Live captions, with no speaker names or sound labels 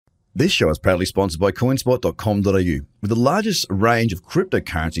This show is proudly sponsored by coinspot.com.au, with the largest range of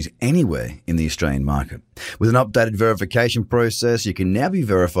cryptocurrencies anywhere in the Australian market. With an updated verification process, you can now be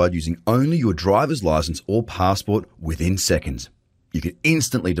verified using only your driver's license or passport within seconds. You can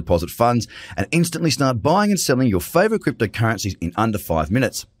instantly deposit funds and instantly start buying and selling your favourite cryptocurrencies in under 5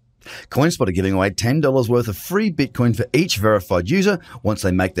 minutes. CoinSpot are giving away $10 worth of free Bitcoin for each verified user once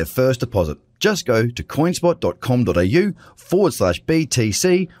they make their first deposit. Just go to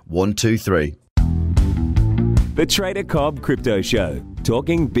coinspot.com.au/BTC123. The Trader Cobb Crypto Show,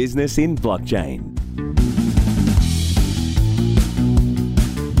 talking business in blockchain.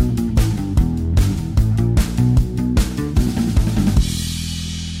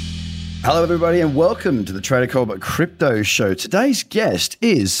 Hello, everybody, and welcome to the Trader Cobb Crypto Show. Today's guest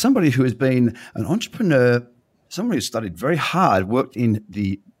is somebody who has been an entrepreneur, somebody who's studied very hard, worked in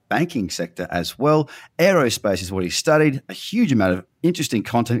the banking sector as well. Aerospace is what he studied. A huge amount of interesting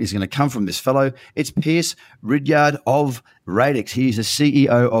content is going to come from this fellow. It's Piers Ridyard of Radix. He's the CEO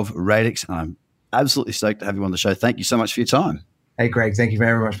of Radix, and I'm absolutely stoked to have you on the show. Thank you so much for your time. Hey, Greg. Thank you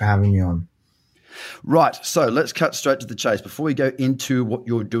very much for having me on. Right, so let's cut straight to the chase. Before we go into what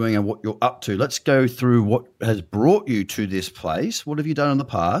you're doing and what you're up to, let's go through what has brought you to this place. What have you done in the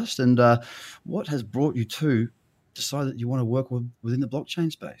past, and what has brought you to decide that you want to work within the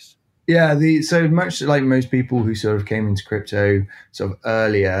blockchain space? Yeah, so much like most people who sort of came into crypto sort of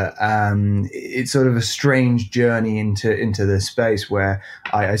earlier, it's sort of a strange journey into this space where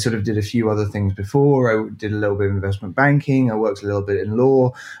I sort of did a few other things before. I did a little bit of investment banking. I worked a little bit in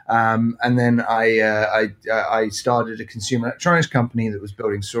law, and then I started a consumer electronics company that was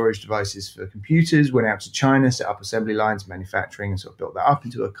building storage devices for computers. Went out to China, set up assembly lines, manufacturing, and sort of built that up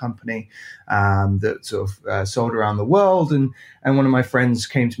into a company that sort of sold around the world. And one of my friends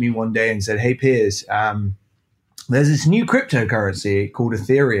came to me one day and said, "Hey, Piers, there's this new cryptocurrency called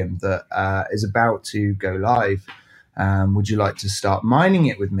Ethereum that is about to go live. Would you like to start mining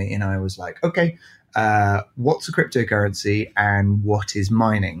it with me?" And I was like, okay, what's a cryptocurrency and what is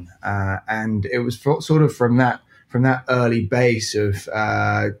mining? And it was sort of from that early base of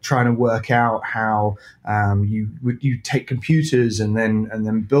trying to work out how you take computers and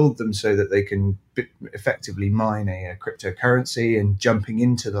then build them so that they can effectively mine a cryptocurrency, and jumping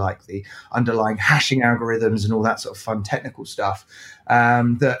into the underlying hashing algorithms and all that sort of fun technical stuff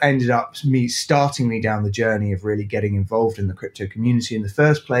that ended up starting me down the journey of really getting involved in the crypto community in the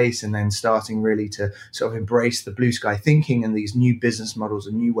first place, and then starting really to sort of embrace the blue sky thinking and these new business models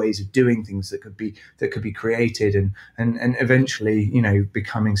and new ways of doing things that could be created, and eventually,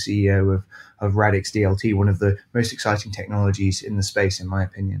 becoming CEO of Radix DLT, one of the most exciting technologies in the space, in my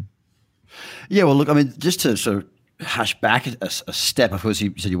opinion. Yeah, well, look, I mean, just to sort of hash back a step, of course,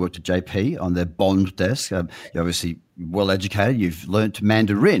 you said you worked at JP on their bond desk. You're obviously well educated. You've learnt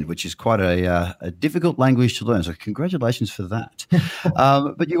Mandarin, which is quite a difficult language to learn. So congratulations for that.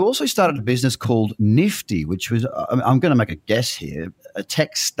 But you also started a business called Nifty, which was, I'm going to make a guess here, a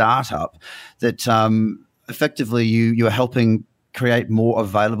tech startup that effectively you are helping create more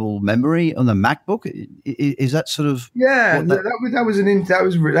available memory on the MacBook. Is that sort of? Yeah,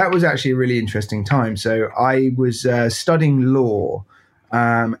 that was actually a really interesting time. So I was studying law,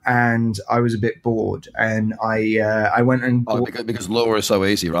 and I was a bit bored, and I went and because law is so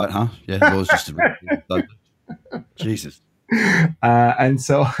easy, right? Huh? Yeah, law is just Jesus. And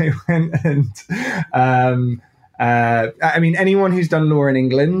so I went and. I mean, anyone who's done law in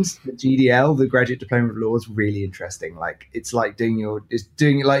England, the GDL, the Graduate Diploma of Law, is really interesting. It's like doing your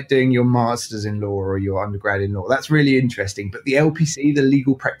master's in law or your undergrad in law. That's really interesting. But the LPC, the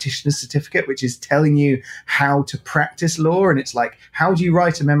Legal Practitioner Certificate, which is telling you how to practice law, and it's like, how do you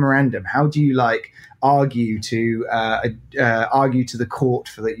write a memorandum? How do you argue to the court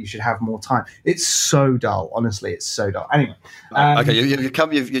for that you should have more time? It's so dull. Honestly, it's so dull. Anyway, okay,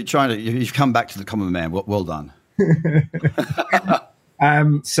 you've come back to the common man. Well done.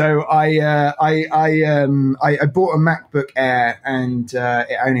 So I bought a MacBook Air, and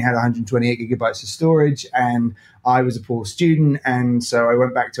it only had 128 gigabytes of storage, and I was a poor student, and so I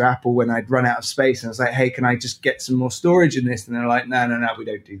went back to Apple when I'd run out of space, and I was like, "Hey, can I just get some more storage in this?" And they're like, "No, we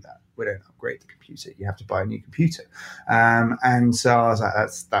don't do that. We don't upgrade the computer. You have to buy a new computer." And so I was like,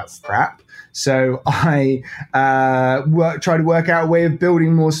 that's crap. So I tried to work out a way of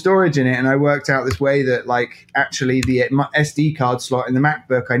building more storage in it, and I worked out this way that actually the SD card slot in the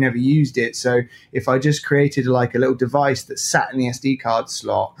MacBook, I never used it. So if I just created a little device that sat in the SD card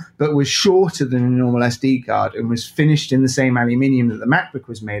slot but was shorter than a normal SD card and was finished in the same aluminium that the MacBook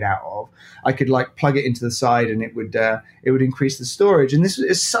was made out of, I could plug it into the side, and it would increase the storage. And this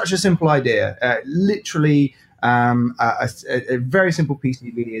is such a simple idea. Literally a very simple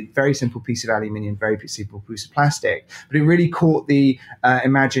PCB, a very simple piece of aluminium, very simple piece of plastic. But it really caught the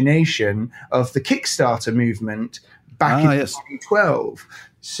imagination of the Kickstarter movement back in 2012.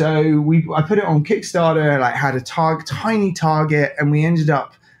 So I put it on Kickstarter, like had a tiny target, and we ended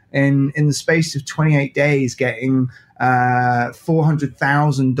up in the space of 28 days getting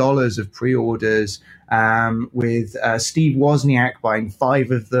 $400,000 of pre-orders, with Steve Wozniak buying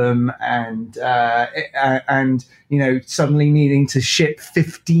 5 of them, and suddenly needing to ship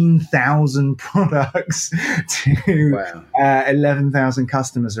 15,000 products to 11,000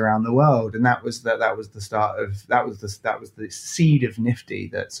 customers around the world, and that was the seed of Nifty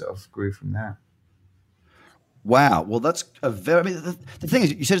that sort of grew from there. Wow. Well, that's the thing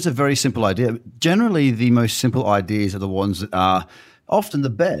is, you said it's a very simple idea. Generally, the most simple ideas are the ones that are often the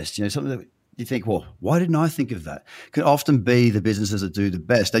best. Something that you think, well, why didn't I think of that? Can often be the businesses that do the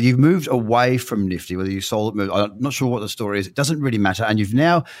best. Now, you've moved away from Nifty, whether you sold it, I'm not sure what the story is. It doesn't really matter. And you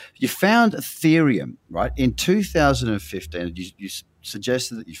found Ethereum, right? In 2015, you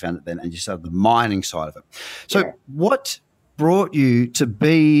suggested that you found it then, and you started the mining side of it. So what brought you to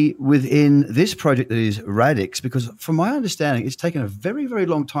be within this project that is Radix? Because from my understanding, it's taken a very, very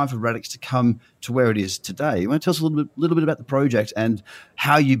long time for Radix to come to where it is today. You want to tell us a little bit about the project and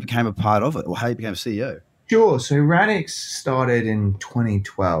how you became a part of it, or how you became a CEO? Sure. So Radix started in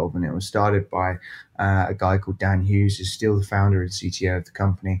 2012, and it was started by a guy called Dan Hughes, who's still the founder and CTO of the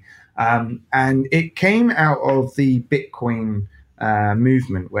company. And it came out of the Bitcoin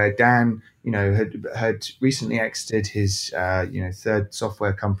movement, where Dan, had recently exited his, third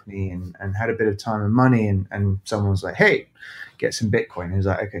software company and had a bit of time and money, and someone was like, hey, get some Bitcoin. He was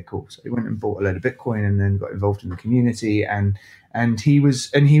like, okay, cool. So he went and bought a load of Bitcoin and then got involved in the community, and he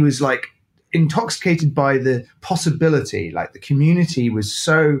was like intoxicated by the possibility. Like, the community was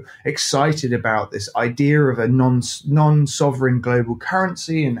so excited about this idea of a non-sovereign global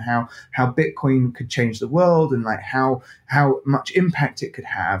currency, and how Bitcoin could change the world, and like how much impact it could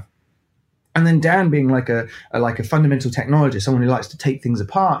have. And then Dan, being like a fundamental technologist, someone who likes to take things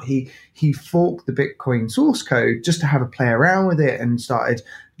apart, he forked the Bitcoin source code just to have a play around with it, and started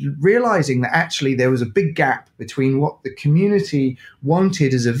realizing that actually there was a big gap between what the community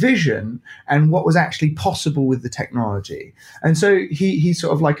wanted as a vision and what was actually possible with the technology. And so he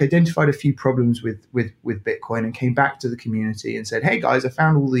sort of like identified a few problems with Bitcoin, and came back to the community and said, hey guys, I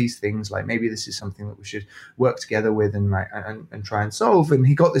found all these things, like maybe this is something that we should work together with and try and solve. And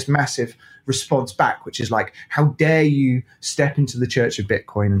he got this massive response back, which is like, how dare you step into the church of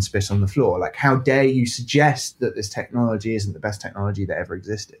Bitcoin and spit on the floor? Like, how dare you suggest that this technology isn't the best technology that ever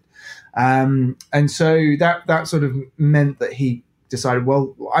existed? And so that sort of meant that he decided,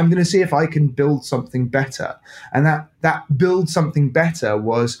 well, I'm going to see if I can build something better. And that build something better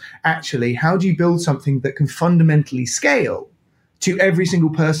was actually, how do you build something that can fundamentally scale to every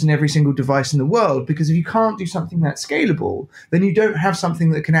single person, every single device in the world? Because if you can't do something that's scalable, then you don't have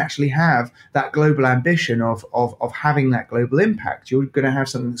something that can actually have that global ambition of having that global impact. You're going to have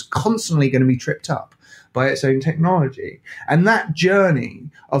something that's constantly going to be tripped up by its own technology. And that journey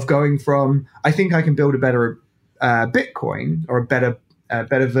of going from, I think I can build a better Bitcoin, or a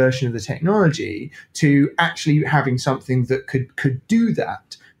better version of the technology, to actually having something that could do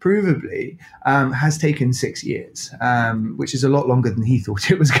that provably, has taken 6 years, which is a lot longer than he thought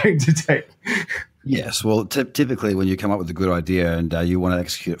it was going to take. Yes, well, typically when you come up with a good idea and you want to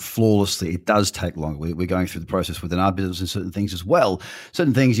execute it flawlessly, it does take longer. We're going through the process within our business and certain things as well.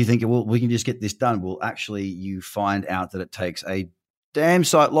 Certain things you think, well, we can just get this done. Well, actually, you find out that it takes a damn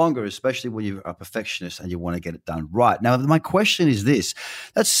sight longer, especially when you're a perfectionist and you want to get it done right. Now, my question is this.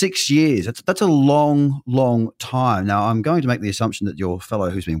 That's 6 years. That's a long, long time. Now, I'm going to make the assumption that your fellow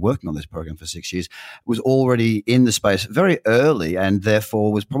who's been working on this program for 6 years was already in the space very early, and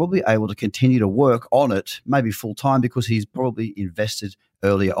therefore was probably able to continue to work on it, maybe full time, because he's probably invested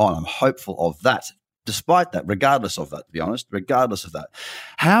earlier on. I'm hopeful of that. Despite that, regardless of that, to be honest, regardless of that,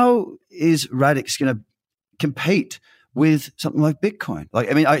 how is Radix going to compete with something like Bitcoin?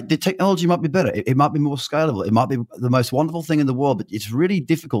 Like, I mean, the technology might be better. It might be more scalable. It might be the most wonderful thing in the world, but it's really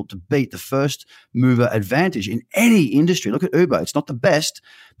difficult to beat the first mover advantage in any industry. Look at Uber. It's not the best,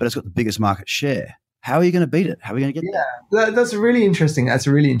 but it's got the biggest market share. How are you going to beat it? How are we going to get there? That's a really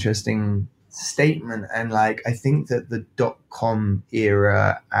interesting statement. And like, I think that the .com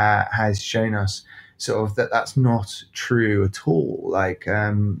era has shown us sort of that's not true at all. Like,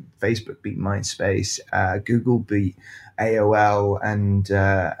 Facebook beat MySpace, Google beat AOL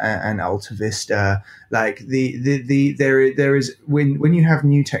and Alta Vista. Like there is when you have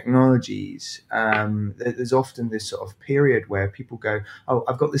new technologies, there's often this sort of period where people go, oh,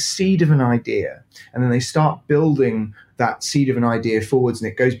 I've got the seed of an idea, and then they start building that seed of an idea forwards,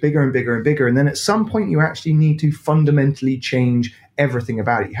 and it goes bigger and bigger and bigger. And then at some point you actually need to fundamentally change everything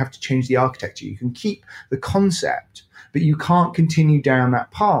about it. You have to change the architecture. You can keep the concept, but you can't continue down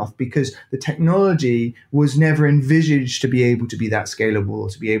that path because the technology was never envisaged to be able to be that scalable or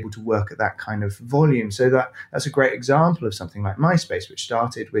to be able to work at that kind of volume. So that's a great example of something like MySpace, which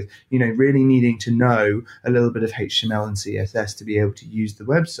started with, really needing to know a little bit of HTML and CSS to be able to use the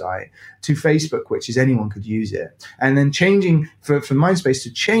website, to Facebook, which is anyone could use it. And then changing for MySpace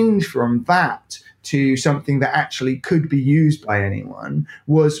to change from that to something that actually could be used by anyone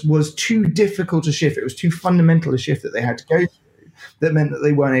was too difficult to shift. It was too fundamental a shift that they had to go through. That meant that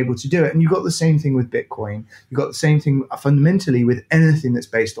they weren't able to do it. And you've got the same thing with Bitcoin. You've got the same thing fundamentally with anything that's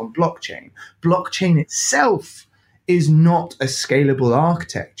based on blockchain. Blockchain itself is not a scalable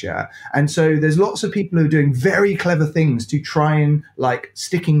architecture. And so there's lots of people who are doing very clever things to try and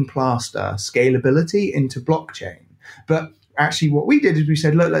sticking plaster scalability into blockchain. But actually what we did is we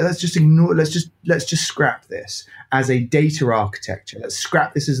said, look, let's just scrap this as a data architecture. Let's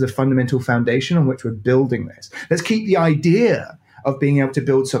scrap this as the fundamental foundation on which we're building this. Let's keep the idea of being able to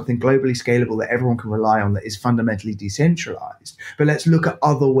build something globally scalable that everyone can rely on, that is fundamentally decentralized. But let's look at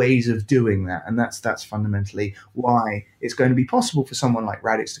other ways of doing that. And that's fundamentally why it's going to be possible for someone like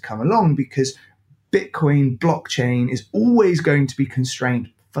Radix to come along, because Bitcoin blockchain is always going to be constrained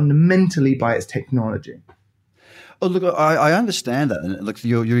fundamentally by its technology. Oh, look, I understand that. And look,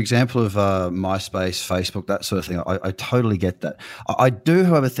 your example of MySpace, Facebook, that sort of thing, I totally get that. I do,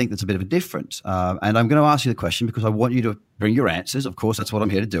 however, think there's a bit of a difference. And I'm going to ask you the question because I want you to bring your answers. Of course, that's what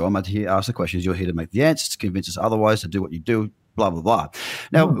I'm here to do. I'm here to ask the questions. You're here to make the answers, to convince us otherwise, to do what you do, blah, blah, blah.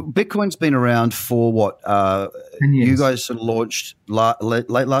 Now, Bitcoin's been around for what? 10 years. You guys sort of launched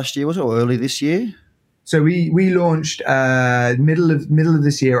late last year, was it, or early this year? So we launched middle of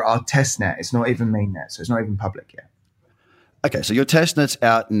this year our testnet. It's not even mainnet, so it's not even public yet. Okay, so your testnet's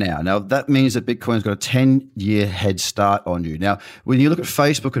out now. Now, that means that Bitcoin's got a 10-year head start on you. Now, when you look at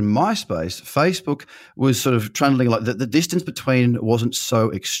Facebook and MySpace, Facebook was sort of trundling, like the distance between wasn't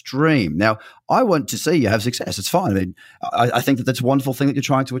so extreme. Now, I want to see you have success. It's fine. I mean, I think that that's a wonderful thing that you're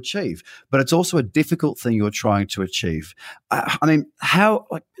trying to achieve, but it's also a difficult thing you're trying to achieve. I mean,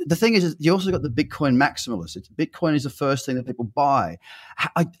 the thing is you also got the Bitcoin maximalist. Bitcoin is the first thing that people buy.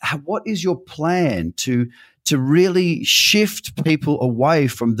 What is your plan to really shift people away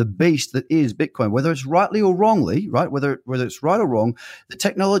from the beast that is Bitcoin, whether it's rightly or wrongly, right? Whether it's right or wrong, the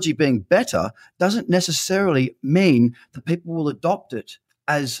technology being better doesn't necessarily mean that people will adopt it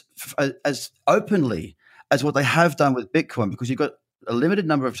as openly as what they have done with Bitcoin, because you've got a limited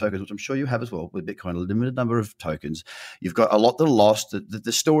number of tokens, which I'm sure you have as well with Bitcoin, a limited number of tokens. You've got a lot that are lost.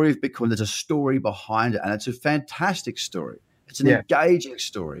 The story of Bitcoin, there's a story behind it, and it's a fantastic story. It's an engaging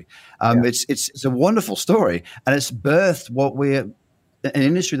story. It's a wonderful story, and it's birthed an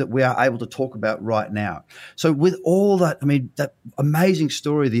industry that we are able to talk about right now. So with all that, I mean, that amazing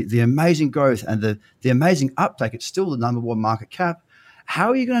story, the amazing growth and the amazing uptake, it's still the number one market cap. How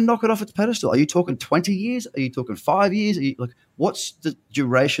are you going to knock it off its pedestal? Are you talking 20 years? Are you talking 5 years? What's the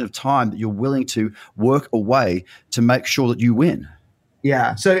duration of time that you're willing to work away to make sure that you win?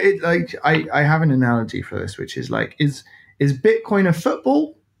 Yeah. So I have an analogy for this, which is is Bitcoin a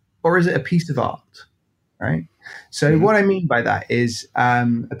football or is it a piece of art? Right. So what I mean by that is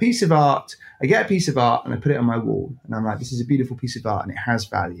a piece of art. I get a piece of art and I put it on my wall and I'm like, this is a beautiful piece of art and it has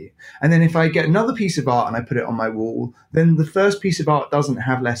value. And then if I get another piece of art and I put it on my wall, then the first piece of art doesn't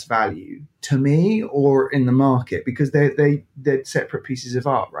have less value to me or in the market because they're separate pieces of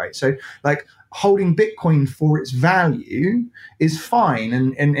art, right? So holding Bitcoin for its value is fine,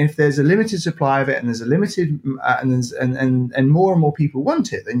 and if there's a limited supply of it and there's a limited and more people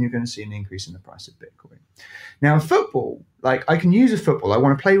want it, then you're going to see an increase in the price of Bitcoin. Now, football, I can use a football. I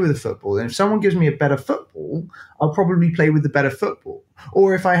want to play with a football. And if someone gives me a better football, I'll probably play with the better football.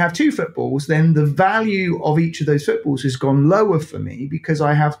 Or if I have two footballs, then the value of each of those footballs has gone lower for me because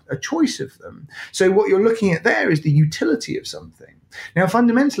I have a choice of them. So what you're looking at there is the utility of something. Now,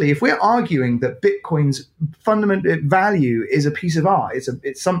 fundamentally, if we're arguing that Bitcoin's fundamental value is a piece of art,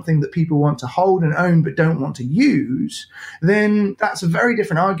 it's something that people want to hold and own but don't want to use, then that's a very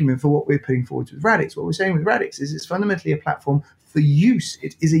different argument for what we're putting forward with Radix. What we're saying with Radix is it's fundamentally a platform for use.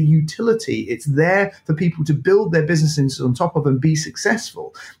 It is a utility. It's there for people to build their businesses on top of and be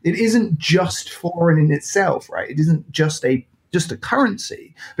successful. It isn't just for and in itself, right? It isn't just a just a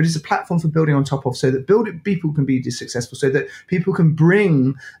currency, but it's a platform for building on top of, so that people can be successful, so that people can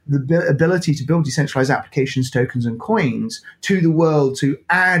bring the ability to build decentralized applications, tokens, and coins to the world to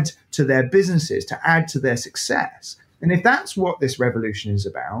add to their businesses, to add to their success. And if that's what this revolution is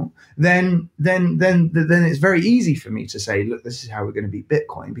about, then it's very easy for me to say, look, this is how we're going to beat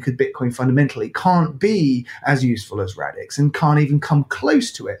Bitcoin, because Bitcoin fundamentally can't be as useful as Radix and can't even come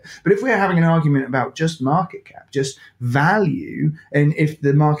close to it. But if we're having an argument about just market cap, just value, and if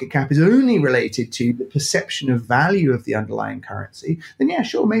the market cap is only related to the perception of value of the underlying currency, then yeah,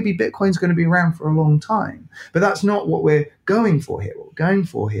 sure, maybe Bitcoin's going to be around for a long time. But that's not what we're going for here. What we're going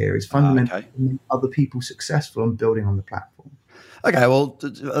for here is fundamentally make other people successful and building on the platform. Okay, well,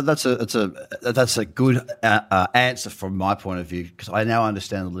 that's a good answer from my point of view, because I now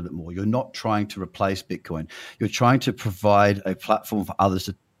understand a little bit more. You're not trying to replace Bitcoin. You're trying to provide a platform for others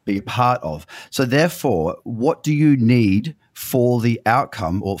to be a part of. So therefore, what do you need for the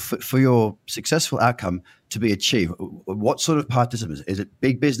outcome, or for your successful outcome to be achieved? What sort of participants? Is it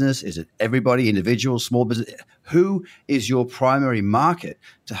big business? Is it everybody, individuals, small business? Who is your primary market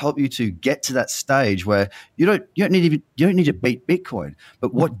to help you to get to that stage where you don't need to beat Bitcoin,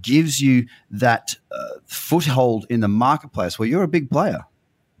 but what gives you that foothold in the marketplace where you're a big player?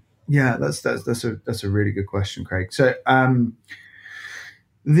 Yeah, that's a really good question, Craig. So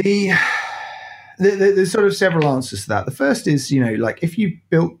there's sort of several answers to that. The first is, like if you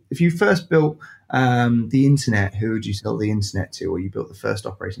first built the internet, who would you sell the internet to? Or you built the first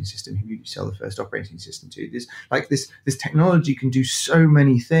operating system, who would you sell the first operating system to? This technology can do so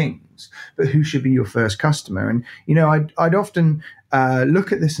many things, but who should be your first customer? And I'd often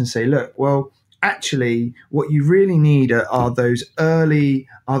look at this and say, look, well, actually, what you really need are those early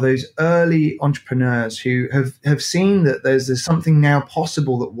entrepreneurs who have seen that there's something now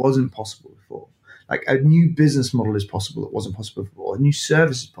possible that wasn't possible before. Like a new business model is possible that wasn't possible before. A new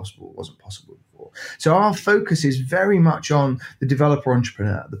service is possible that wasn't possible before. So our focus is very much on the developer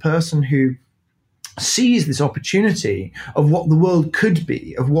entrepreneur, the person who sees this opportunity of what the world could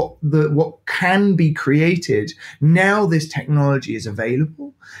be, of what can be created now this technology is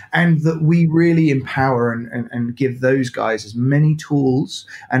available, and that we really empower and give those guys as many tools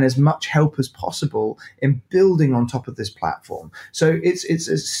and as much help as possible in building on top of this platform. So it's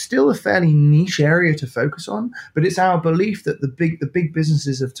still a fairly niche area to focus on, but it's our belief that the big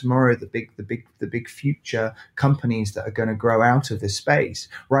businesses of tomorrow, the big future companies that are going to grow out of this space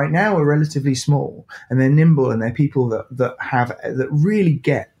right now are relatively small, and they're nimble, and they're people that really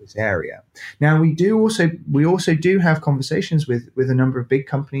get this area. Now we also do have conversations with a number of big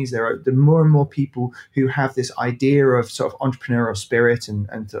companies. There are more and more people who have this idea of sort of entrepreneurial spirit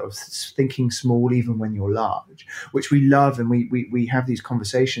and sort of thinking small even when you're large, which we love, and we have these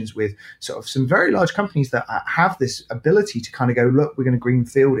conversations with sort of some very large companies that have this ability to kind of go, look, we're going to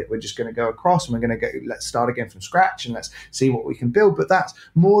greenfield it. We're just going to go across and we're going to go, let's start again from scratch and let's see what we can build. But that's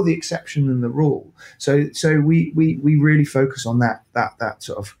more the exception than the rule. So we really focus on that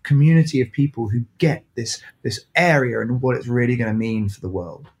sort of community of people who get this area and what it's really going to mean for the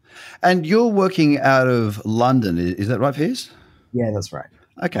world. And you're working out of London, is that right, Piers? Yeah, that's right.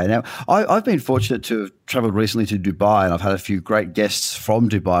 Okay. Now, I've been fortunate to have traveled recently to Dubai, and I've had a few great guests from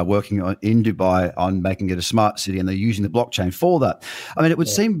Dubai working in Dubai on making it a smart city, and they're using the blockchain for that. I mean, it would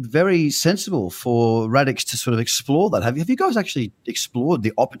seem very sensible for Radix to sort of explore that. Have you guys actually explored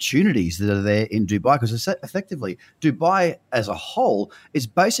the opportunities that are there in Dubai? Because effectively, Dubai as a whole is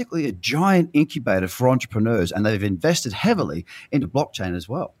basically a giant incubator for entrepreneurs, and they've invested heavily into blockchain as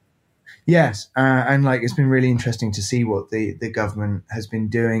well. Yes, and it's been really interesting to see what the government has been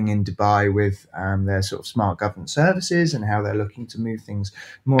doing in Dubai with their sort of smart government services, and how they're looking to move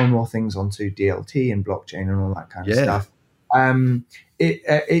more and more things onto DLT and blockchain and all that kind of stuff.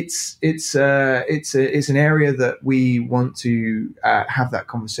 It's an area that we want to have that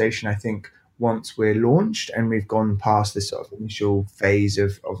conversation, I think, once we're launched and we've gone past this sort of initial phase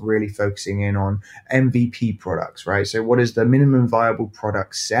of really focusing in on MVP products, right? So what is the minimum viable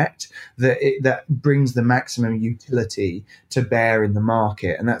product set that brings the maximum utility to bear in the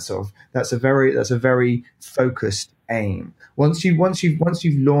market? And that's a very focused aim. Once you've launched and once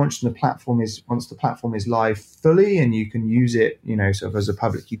the platform is live fully and you can use it, sort of as a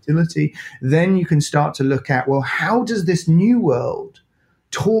public utility, then you can start to look at, well, how does this new world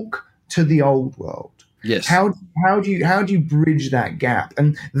talk to the old world? Yes. How do you bridge that gap?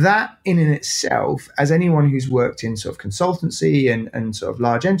 And that in itself, as anyone who's worked in sort of consultancy and sort of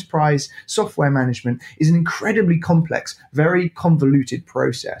large enterprise software management, is an incredibly complex, very convoluted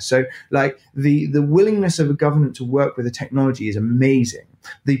process. So the willingness of a government to work with a technology is amazing.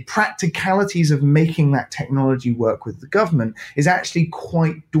 the practicalities of making that technology work with the government is actually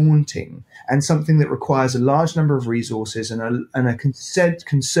quite daunting, and something that requires a large number of resources and a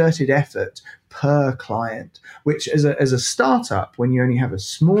concerted effort per client, which as a startup, when you only have a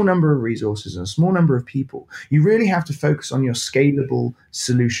small number of resources and a small number of people, you really have to focus on your scalable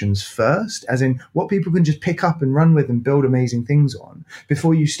solutions first, as in what people can just pick up and run with and build amazing things on,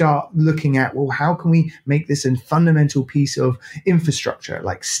 before you start looking at, well, how can we make this a fundamental piece of infrastructure,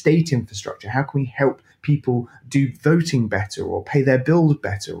 like state infrastructure? How can we help people do voting better, or pay their bills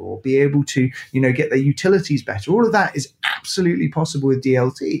better, or be able to, get their utilities better? All of that is absolutely possible with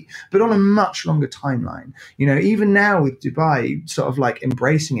DLT, but on a much longer timeline. Even now with Dubai sort of like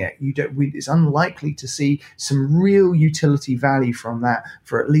embracing it, it's unlikely to see some real utility value from that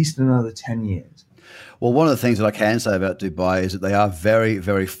for at least another 10 years. Well, one of the things that I can say about Dubai is that they are very,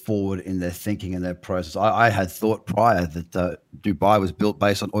 very forward in their thinking and their process. I had thought prior that Dubai was built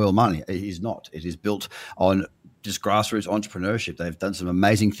based on oil money. It is not. It is built on just grassroots entrepreneurship. They've done some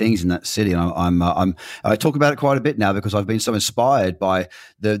amazing things in that city, and I talk about it quite a bit now because I've been so inspired by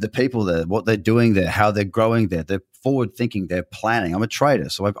the people there, what they're doing there, how they're growing there. They're forward thinking. They're planning. I'm a trader,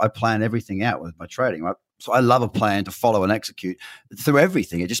 so I plan everything out with my trading. Right? So I love a plan to follow and execute through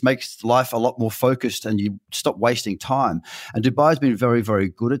everything. It just makes life a lot more focused, and you stop wasting time. And Dubai's been very, very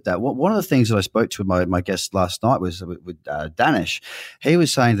good at that. One of the things that I spoke to my guest last night was with Danish. He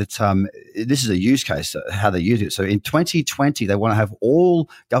was saying that this is a use case, how they use it. So in 2020, they want to have all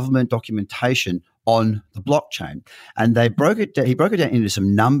government documentation on the blockchain, and he broke it down into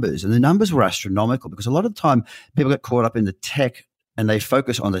some numbers, and the numbers were astronomical, because a lot of the time people get caught up in the tech and they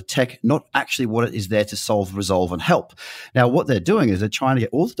focus on the tech, not actually what it is there to solve, resolve, and help. Now, what they're doing is they're trying to get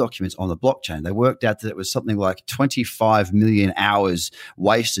all the documents on the blockchain. They worked out that it was something like 25 million hours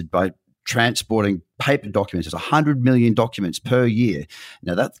wasted by transporting paper documents. It's 100 million documents per year.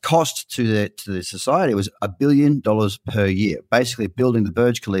 Now, that cost to the society was $1 billion per year, basically building the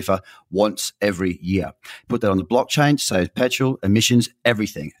Burj Khalifa once every year. Put that on the blockchain, saves petrol, emissions,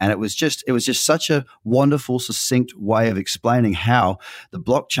 everything. And it was just such a wonderful, succinct way of explaining how the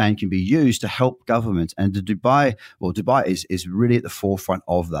blockchain can be used to help governments. And Dubai is really at the forefront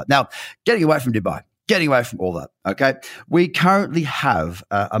of that. Now, getting away from all that, okay, we currently have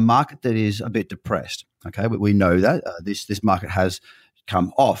a market that is a bit depressed, okay? We know that. This market has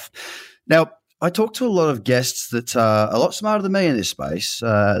come off. Now, I talk to a lot of guests that are a lot smarter than me in this space,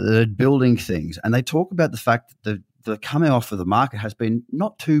 that are building things, and they talk about the fact that the coming off of the market has been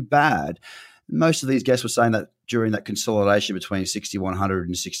not too bad. Most of these guests were saying that during that consolidation between 6,100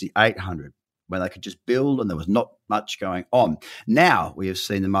 and 6,800, when they could just build and there was not much going on. Now we have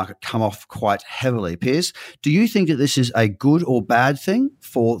seen the market come off quite heavily. Piers, do you think that this is a good or bad thing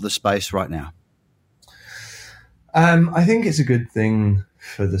for the space right now? I think it's a good thing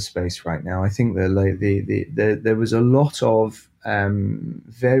for the space right now. I think that there was a lot of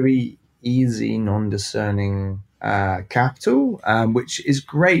very easy, non-discerning capital, which is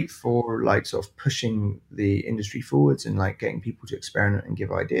great for like sort of pushing the industry forwards and like getting people to experiment and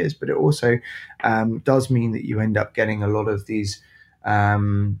give ideas. But it also does mean that you end up getting a lot of these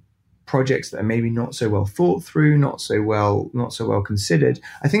projects that are maybe not so well thought through, not so well considered.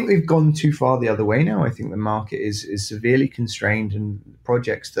 I think we've gone too far the other way now. I think the market is severely constrained, and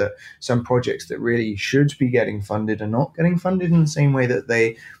some projects that really should be getting funded are not getting funded in the same way that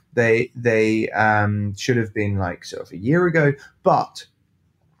they should have been like sort of a year ago. But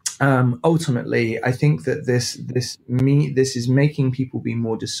ultimately, I think that this is making people be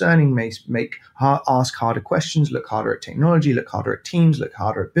more discerning, ask harder questions, look harder at technology, look harder at teams, look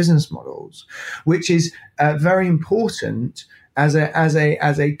harder at business models, which is very important as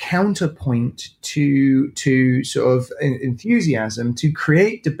a counterpoint to sort of enthusiasm to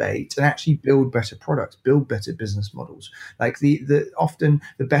create debate and actually build better products, build better business models. Like often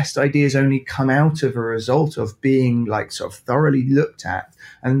the best ideas only come out of a result of being like sort of thoroughly looked at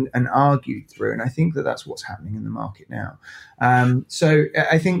and argued through. And I think that that's what's happening in the market now. So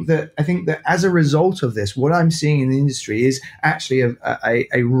I think that as a result of this, what I'm seeing in the industry is actually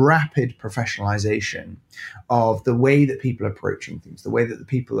a rapid professionalization of the way that people are approaching things, the way that the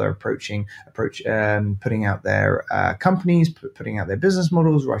people are putting out their companies, putting out their business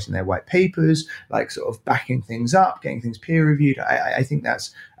models, writing their white papers, like sort of backing things up, getting things peer reviewed. I think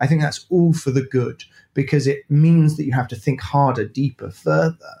that's all for the good, because it means that you have to think harder, deeper,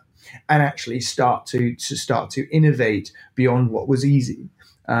 further, and actually start to innovate beyond what was easy.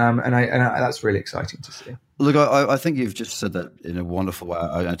 And that's really exciting to see. Look, I think you've just said that in a wonderful way.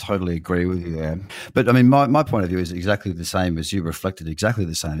 I totally agree with you there. But I mean, my point of view is exactly the same as you reflected, exactly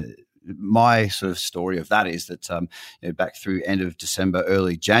the same. my sort of story of that is that back through end of December,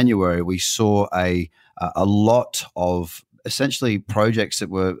 early January, we saw a lot of essentially projects that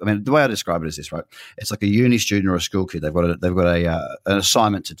were, I mean, the way I describe it is this, right? It's like a uni student or a school kid. They've got an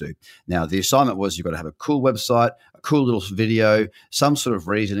assignment to do. Now, the assignment was you've got to have a cool website, a cool little video, some sort of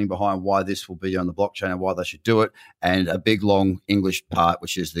reasoning behind why this will be on the blockchain and why they should do it, and a big, long English part,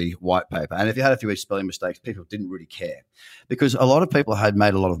 which is the white paper. And if you had a few spelling mistakes, people didn't really care because a lot of people had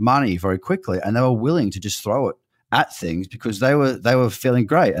made a lot of money very quickly and they were willing to just throw it at things because they were feeling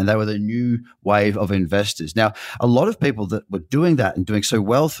great and they were the new wave of investors. Now, a lot of people that were doing that and doing so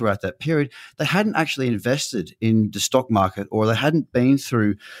well throughout that period, they hadn't actually invested in the stock market, or they hadn't been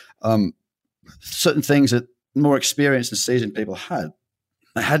through certain things that more experienced and seasoned people had.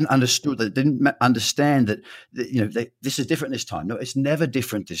 They hadn't understood. They didn't understand that this is different this time. No, it's never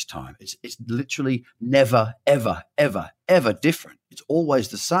different this time. It's literally never, ever, ever, ever different. It's always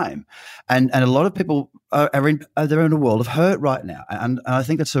the same. And a lot of people they're in a world of hurt right now. And I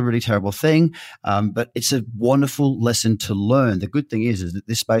think that's a really terrible thing. But it's a wonderful lesson to learn. The good thing is that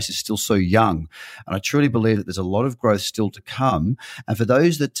this space is still so young. And I truly believe that there's a lot of growth still to come. And for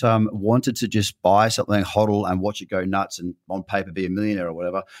those that wanted to just buy something, hodl and watch it go nuts and on paper be a millionaire or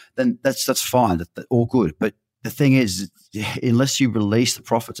whatever, then that's fine. That's all good. But the thing is, unless you release the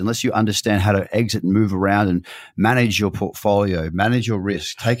profits, unless you understand how to exit and move around and manage your portfolio, manage your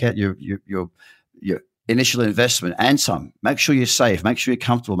risk, take out your initial investment and some, make sure you're safe, make sure you're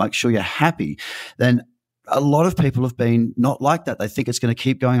comfortable, make sure you're happy, then a lot of people have been not like that. They think it's going to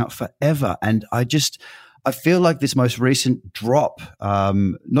keep going up forever. And I feel like this most recent drop,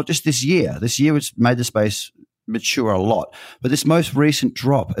 not just this year it's made the space mature a lot, but this most recent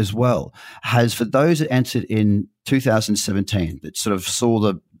drop as well has, for those that entered in 2017 that sort of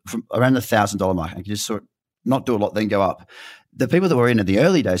saw from around the $1,000 mark and just sort of not do a lot then go up, the people that were in the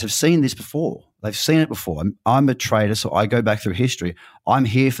early days have seen this before. They've seen it before. I'm a trader, so I go back through history. I'm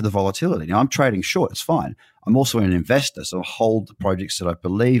here for the volatility. Now, I'm trading short. It's fine. I'm also an investor, so I hold the projects that I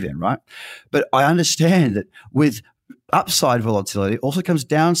believe in, right? But I understand that with upside volatility also comes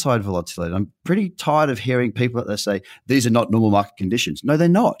downside volatility. I'm pretty tired of hearing people that say these are not normal market conditions. No, they're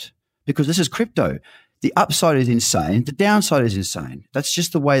not, because this is crypto. The upside is insane. The downside is insane. That's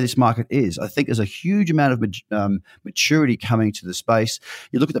just the way this market is. I think there's a huge amount of maturity coming to the space.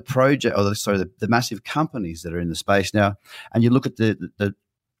 You look at the massive companies that are in the space now, and you look at the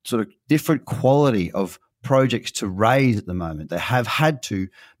sort of different quality of projects to raise at the moment. They have had to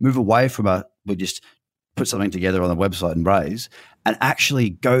move away from we just put something together on the website and raise, and actually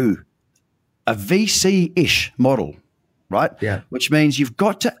go a VC-ish model, right? Yeah. Which means you've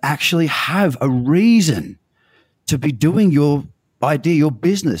got to actually have a reason to be doing your idea, your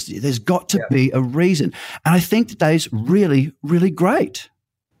business. There's got to be a reason. And I think today's really, really great.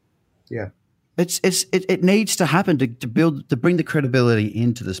 Yeah. It needs to happen to bring the credibility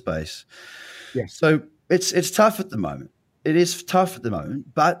into the space. Yeah. So it's tough at the moment. It is tough at the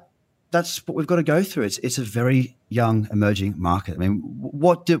moment, but that's what we've got to go through. It's a very young, emerging market. I mean,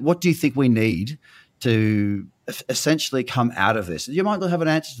 what do you think we need to essentially come out of this? You might not have an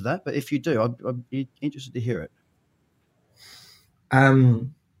answer to that, but if you do, I'd be interested to hear it.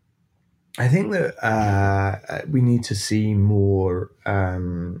 I think that we need to see more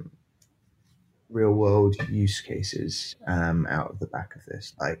real world use cases out of the back of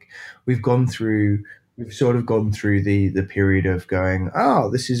this. Like we've sort of gone through the period of going, oh,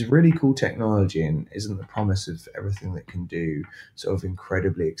 this is really cool technology, and isn't the promise of everything that can do sort of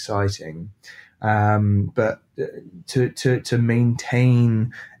incredibly exciting. But to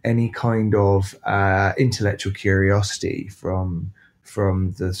maintain any kind of intellectual curiosity from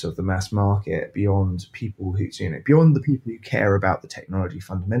the sort of the mass market beyond people beyond the people who care about the technology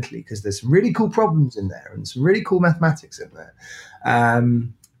fundamentally, because there's some really cool problems in there and some really cool mathematics in there.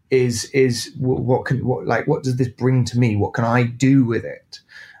 What does this bring to me? What can I do with it?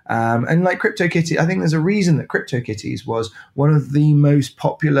 And like CryptoKitties, I think there's a reason that CryptoKitties was one of the most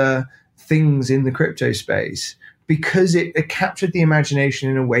popular things in the crypto space, because it captured the imagination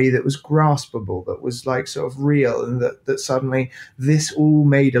in a way that was graspable, that was like sort of real, and that suddenly this all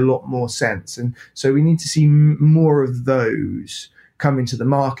made a lot more sense. And so we need to see more of those come into the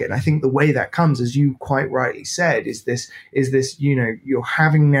market. And I think the way that comes, as you quite rightly said, is this, you're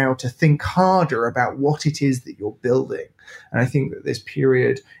having now to think harder about what it is that you're building. And I think that this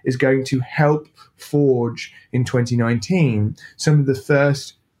period is going to help forge in 2019 some of the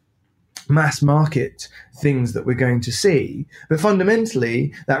first mass market things that we're going to see. But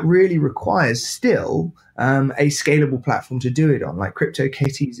fundamentally, that really requires still a scalable platform to do it on. Like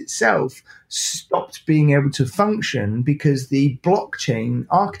CryptoKitties itself stopped being able to function because the blockchain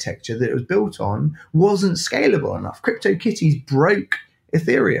architecture that it was built on wasn't scalable enough. CryptoKitties broke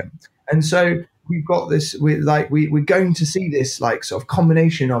Ethereum. And so we've got this, we're going to see this like sort of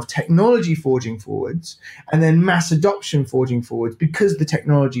combination of technology forging forwards and then mass adoption forging forwards because the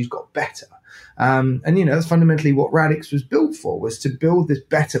technology's got better. And, that's fundamentally what Radix was built for, was to build this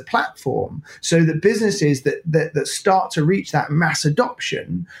better platform so that businesses that start to reach that mass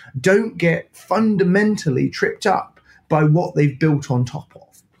adoption don't get fundamentally tripped up by what they've built on top of.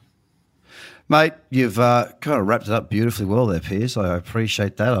 Mate, you've kind of wrapped it up beautifully well there, Piers. I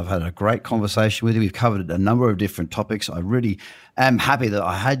appreciate that. I've had a great conversation with you. We've covered a number of different topics. I really am happy that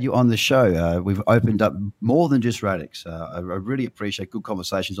I had you on the show. We've opened up more than just Radix. I really appreciate good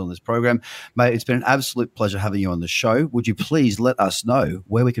conversations on this program. Mate, it's been an absolute pleasure having you on the show. Would you please let us know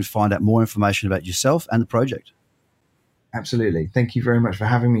where we can find out more information about yourself and the project? Absolutely. Thank you very much for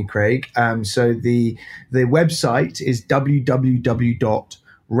having me, Craig. So the website is www.radix,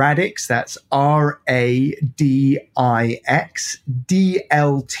 that's RADIX,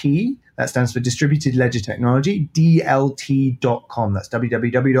 that stands for Distributed Ledger Technology, DLT.com. That's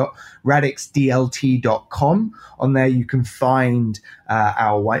www.radixdlt.com. On there, you can find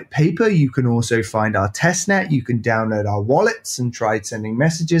our white paper. You can also find our testnet. You can download our wallets and try sending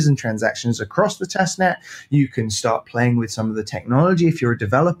messages and transactions across the testnet. You can start playing with some of the technology. If you're a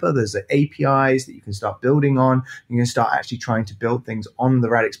developer, there's the APIs that you can start building on. You can start actually trying to build things on the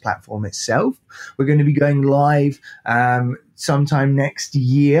Radix platform itself. We're going to be going live sometime next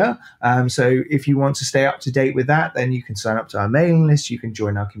year. So if you want to stay up to date with that, then you can sign up to our mailing list. You can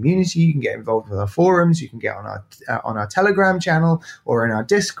join our community. You can get involved with our forums. You can get on our Telegram channel or in our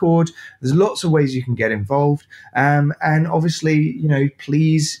Discord. There's lots of ways you can get involved. And obviously,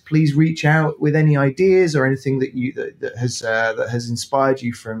 please reach out with any ideas or anything that has inspired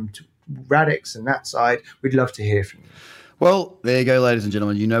you from Radix and that side. We'd love to hear from you. Well, there you go, ladies and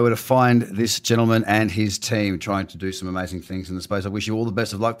gentlemen. You know where to find this gentleman and his team trying to do some amazing things in the space. I wish you all the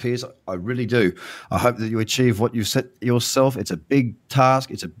best of luck, Piers. I really do. I hope that you achieve what you set yourself. It's a big task.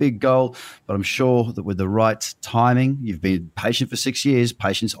 It's a big goal. But I'm sure that with the right timing, you've been patient for 6 years.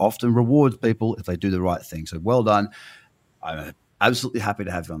 Patience often rewards people if they do the right thing. So well done. I'm absolutely happy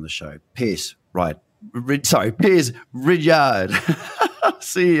to have you on the show. Piers, Piers Ridyard.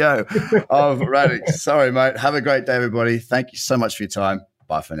 CEO of Radix. Sorry, mate. Have a great day, everybody. Thank you so much for your time.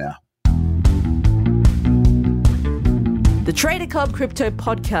 Bye for now. The Trader Cobb Crypto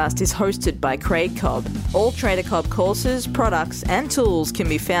Podcast is hosted by Craig Cobb. All Trader Cobb courses, products, and tools can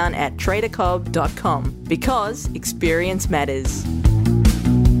be found at tradercobb.com because experience matters.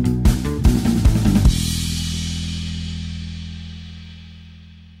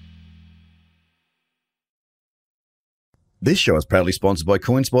 This show is proudly sponsored by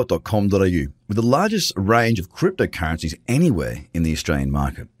coinspot.com.au, with the largest range of cryptocurrencies anywhere in the Australian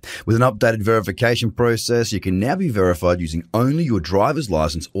market. With an updated verification process, you can now be verified using only your driver's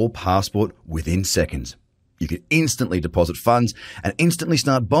license or passport within seconds. You can instantly deposit funds and instantly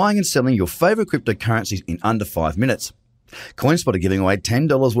start buying and selling your favorite cryptocurrencies in under 5 minutes. CoinSpot are giving away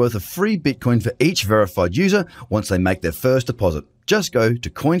 $10 worth of free Bitcoin for each verified user once they make their first deposit. Just go to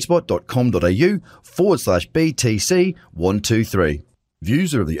coinspot.com.au/BTC123.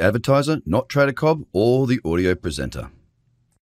 Views are of the advertiser, not Trader Cobb or the audio presenter.